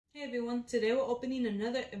Hey everyone, today we're opening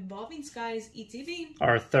another Evolving Skies ETB.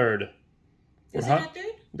 Our third. Is it our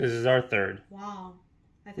third? This is our third. Wow.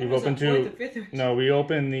 I thought We've it was opened our two. fourth or fifth. No, we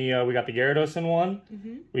opened the, we got the Gyarados in one.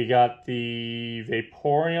 We got the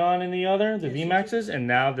Vaporeon in the other, the VMAXs, and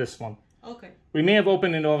now this one. Okay. We may have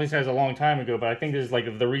opened into Evolving Skies a long time ago, but I think this is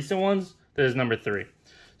like the recent ones. This is number 3.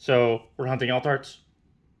 So we're hunting Altarts.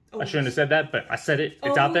 I shouldn't have said that, but I said it.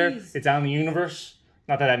 It's out there. It's out in the universe.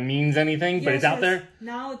 Not that that means anything, but it's out there.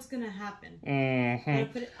 Now it's going to happen. Gotta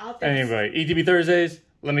put it out there. Anyway, ETB Thursdays.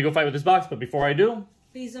 Let me go fight with this box, but before I do...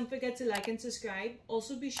 Please don't forget to like and subscribe.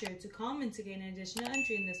 Also be sure to comment to gain an additional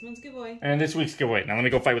entry in this month's giveaway. And this week's giveaway. Now let me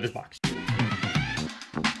go fight with this box.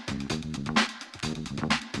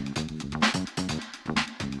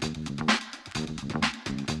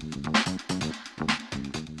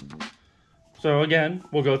 So again,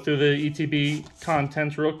 we'll go through the ETB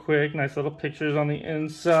contents real quick. Nice little pictures on the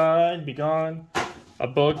inside. Be gone. A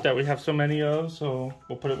book that we have so many of, so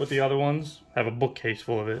we'll put it with the other ones. I have a bookcase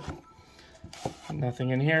full of it.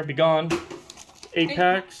 Nothing in here. Be gone. 8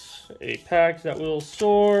 packs. 8 packs that will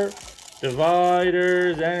sort.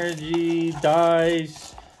 Dividers, energy,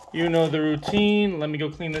 dice. You know the routine. Let me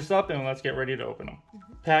go clean this up and let's get ready to open them.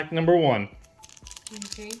 Pack number 1.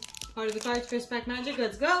 Okay. Part of the cards, first pack magic.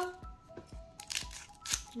 Let's go.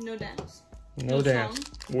 No dance. No dance.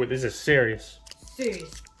 Boy, this is serious.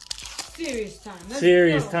 Serious time.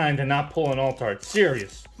 Serious time to not pull an Altart.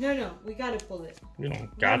 Serious. No, we gotta pull it. You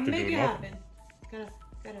don't got to do make it nothing. happen.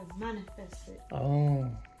 Gotta manifest it. Oh,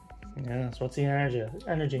 yes. What's the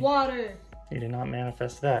energy? Water. You did not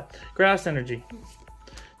manifest that. Grass energy.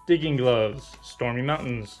 Digging gloves. Stormy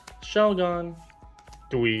mountains. Shelgon.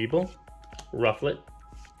 Dweeble. Rufflet.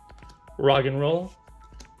 Rog and roll.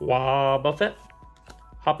 Wobbuffet.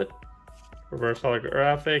 Hoppet. Reverse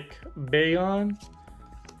holographic. Bayon.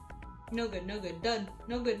 No good. Done.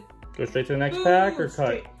 No good. Go straight to the next pack or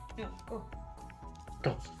straight. cut? No,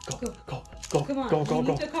 go. Go. Come on,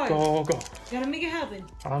 Go. You gotta make it happen.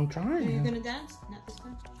 I'm trying. Are you gonna dance? Not this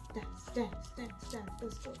time. Dance.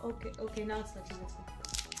 Let's go. Okay, now it's lucky. Let's go.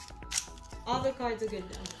 All the cards are good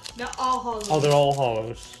now. They're all hollows. Oh, they're all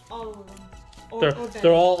hollows. All of them.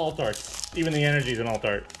 They're all Altarts. Even the energy's an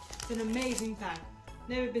Altart. It's an amazing pack.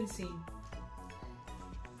 Never been seen.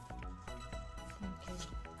 Okay.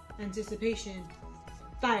 Anticipation.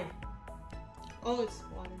 Fire. Oh, it's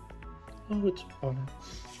water. Oh, it's water.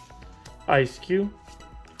 Ice Cube.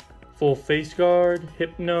 Full Face Guard.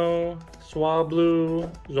 Hypno.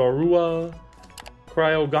 Swablu. Zorua.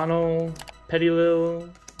 Cryogano. Petilil.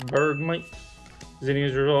 Bergmite.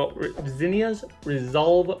 Zinnia's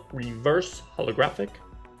Resolve Reverse Holographic.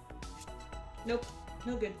 Nope.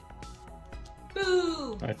 No good.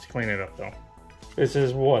 Boo! Let's clean it up though. This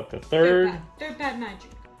is what, the third? Third pack magic.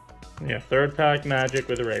 Yeah, third pack magic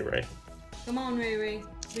with a Ray. Come on, Ray.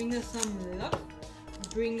 Bring us some luck.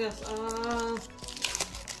 Bring us,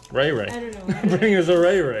 Ray. I don't know. Bring us a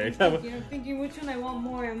Ray. I'm thinking which one I want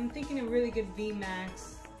more. I'm thinking a really good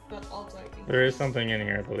VMAX, but also I think there is something in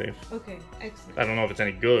here, I believe. Okay, excellent. I don't know if it's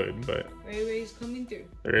any good, but Ray's coming through.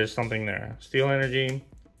 There is something there. Steel Energy,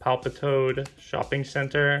 Palpitoad, Shopping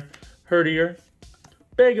Center, Herdier,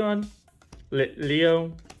 Bagon,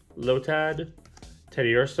 Leo, Lotad,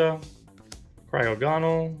 Teddiursa,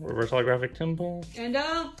 Cryogonal, Reverse Holographic Temple. And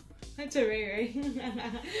it's a Ray.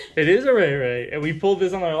 It is a Ray, and we pulled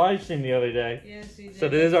this on our live stream the other day. Yes, we did. So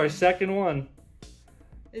this is our second one.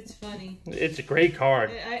 It's funny. It's a great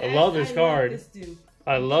card. I love this card. Love this dupe.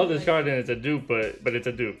 I love this card, and it's a dupe, but it's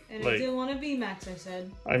a dupe. And I did want a VMAX, I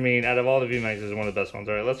said. I mean, out of all the VMAXs, it's one of the best ones.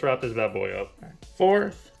 All right, let's wrap this bad boy up.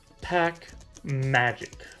 Fourth pack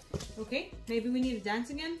magic. Okay, maybe we need to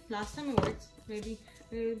dance again. Last time it worked. Maybe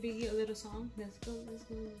be a little song. Let's go.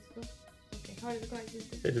 Okay, heart of the cards.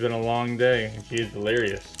 It's been a long day, and she is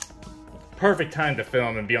delirious. Perfect time to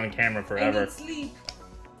film and be on camera forever. I need sleep.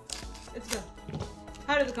 Let's go.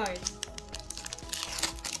 Heart of the cards.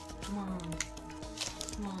 Come on.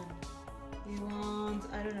 You want,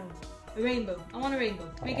 I don't know, a rainbow. I want a rainbow.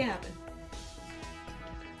 Make it happen.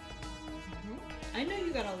 I know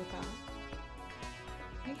you got all the power.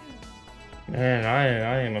 Make it happen. Man,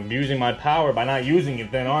 I am abusing my power by not using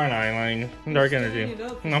it then, aren't I? Like, dark energy.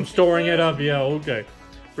 I'm storing it up, yeah, okay.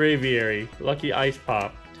 Braviary, Lucky Ice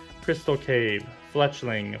Pop, Crystal Cave,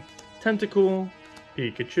 Fletchling, Tentacool,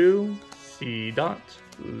 Pikachu, Seedot,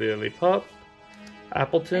 Lillipup,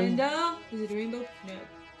 Appleton. And, is it a rainbow? No.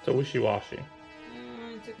 It's a wishy-washy.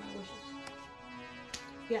 I took my wishes.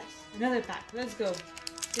 Yes, another pack. Let's go.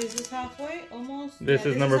 Is this halfway? Almost? This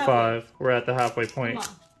is number 5. We're at the halfway point. Come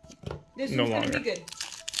on. This no one's longer. Gonna be good.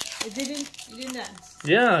 It didn't. You didn't dance.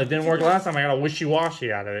 Yeah, it didn't work last time. I got a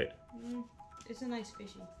wishy-washy out of it. It's a nice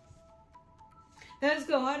fishy. Let's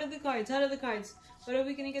go. Out of the cards. Out of the cards. What are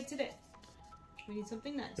we gonna get today? We need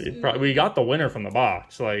something nice. We got the winner from the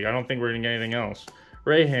box. Like, I don't think we're gonna get anything else.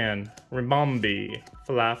 Rayhan, Ribombee,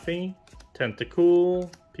 Fluffy,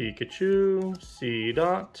 Tentacool, Pikachu,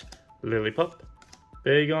 C-Dot, Lillipup,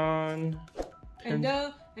 Bagon,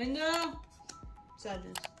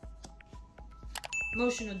 sadness.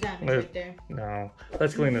 Emotional damage right there. No.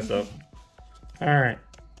 Let's clean this up. Alright.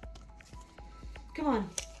 Come on.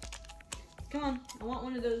 Come on. I want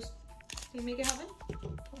one of those. Can you make it happen?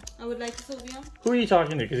 I would like a Sylveon. Who are you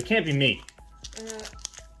talking to? Because it can't be me.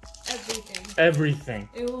 Everything. Everything.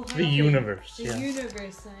 It will happen. The universe. The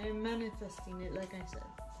universe. I am manifesting it, like I said.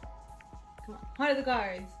 Come on. Heart of the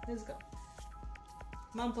cards. Let's go.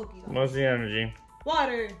 Come on, Pokemon. What's the energy?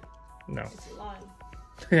 Water. No. It's a lie.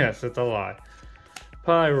 Yes, it's a lie.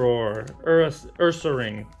 Pyroar,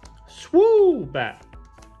 Ursaring, Swoobat,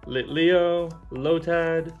 Litleo,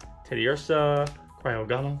 Lotad, Teddiursa,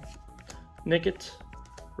 Cryogano, Nickit,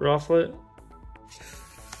 Rufflet.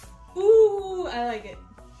 Ooh, I like it.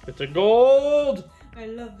 It's a gold! I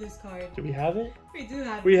love this card. Do we have it? We do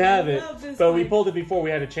have it. We have it, but card. We pulled it before we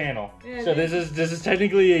had a channel. Yeah, so this is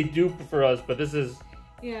technically a dupe for us, but this is...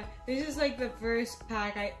 Yeah, this is like the first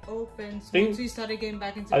pack I opened once we started getting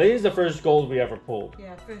back into. I think it's the first gold we ever pulled.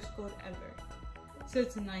 Yeah, first gold ever. So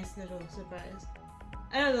it's a nice little surprise.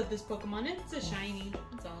 And I love this Pokemon. It's a shiny.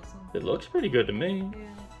 It's awesome. It looks pretty good to me.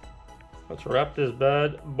 Yeah. Let's wrap this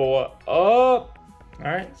bad boy up.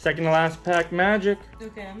 Alright, second to last pack magic.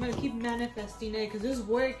 Okay, I'm gonna keep manifesting it because it's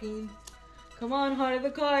working. Come on, Heart of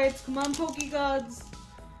the Cards. Come on, Pokegods.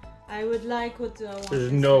 I would like what do I want.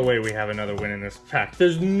 There's no way we have another win in this pack.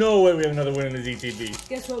 There's no way we have another win in this ETB.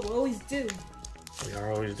 Guess what? We always do. We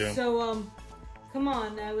are always doing. So, come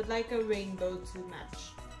on. I would like a rainbow to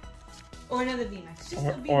match. Or another VMAX. Just a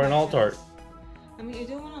VMAX. Or an alt-art. I mean, I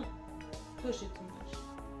don't want to push it too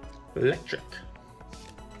much. Electric.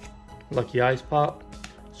 Lucky Eyes Pop.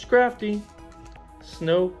 Scrafty.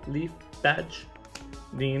 Snow Leaf Badge.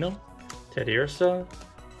 Dino. Teddiursa.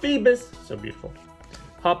 Phoebus. So beautiful.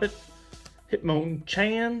 Hoppit,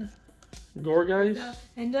 Hitmonchan, Gorgeist.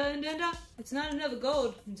 And it's not another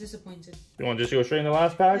gold. I'm disappointed. You want to just go straight in the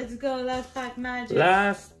last pack? Let's go, last pack magic.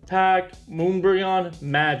 Last pack Moonbreon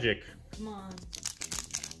magic. Come on.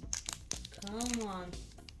 Come on.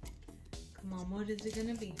 Come on, what is it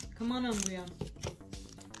gonna be? Come on, Umbreon.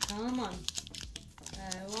 Come on.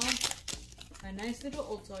 I want a nice little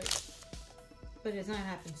Ultoid. But it's not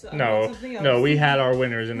happening. So no, we had our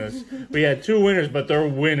winners in this. We had two winners, but they're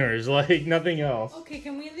winners, like nothing else. Okay,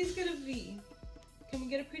 can we at least get a V? Can we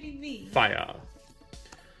get a pretty V? Fire.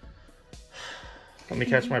 Let me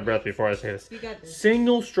catch my breath before I say this. You got this.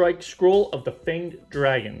 Single strike scroll of the Fanged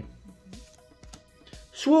Dragon.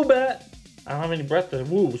 Swoobat. I don't have any breath to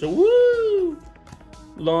woo, so woo!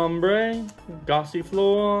 Lombre,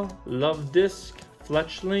 Gossifleur, Love Disc,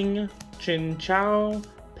 Fletchling, Chin Chow,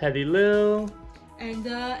 Petilil. And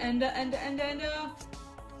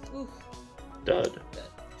oof. Dud.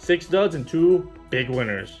 6 duds and 2 big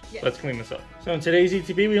winners. Yes. Let's clean this up. So in today's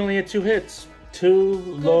ETB, we only had 2 hits. 2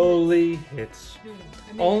 lowly hits.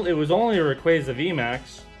 It was only a Rayquaza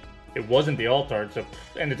VMAX. It wasn't the alt-art, so,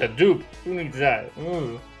 and it's a dupe. Who needs that?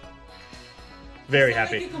 Ooh. Very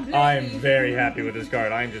happy. I'm very happy with this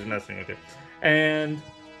card. I'm just messing with it. And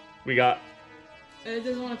we got it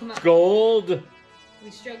doesn't want to come out. Gold. We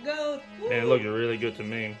struck gold. Woo. And it looked really good to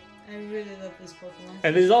me. I really love this Pokemon.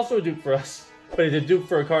 And this is also a dupe for us. But it's a dupe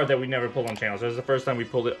for a card that we never pulled on channel. So this is the first time we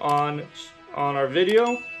pulled it on our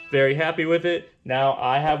video. Very happy with it. Now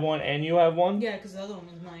I have one and you have one. Yeah, because the other one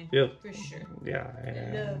was mine. Yeah. For sure. Yeah. I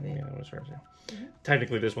love it. Yeah, it was hers. Yeah.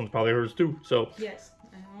 Technically, this one's probably hers too. So. Yes,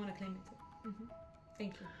 I want to claim it too.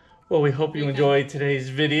 Thank you. Well, we hope you enjoyed today's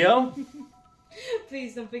video.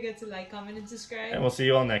 Please don't forget to like, comment, and subscribe. And we'll see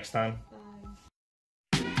you all next time.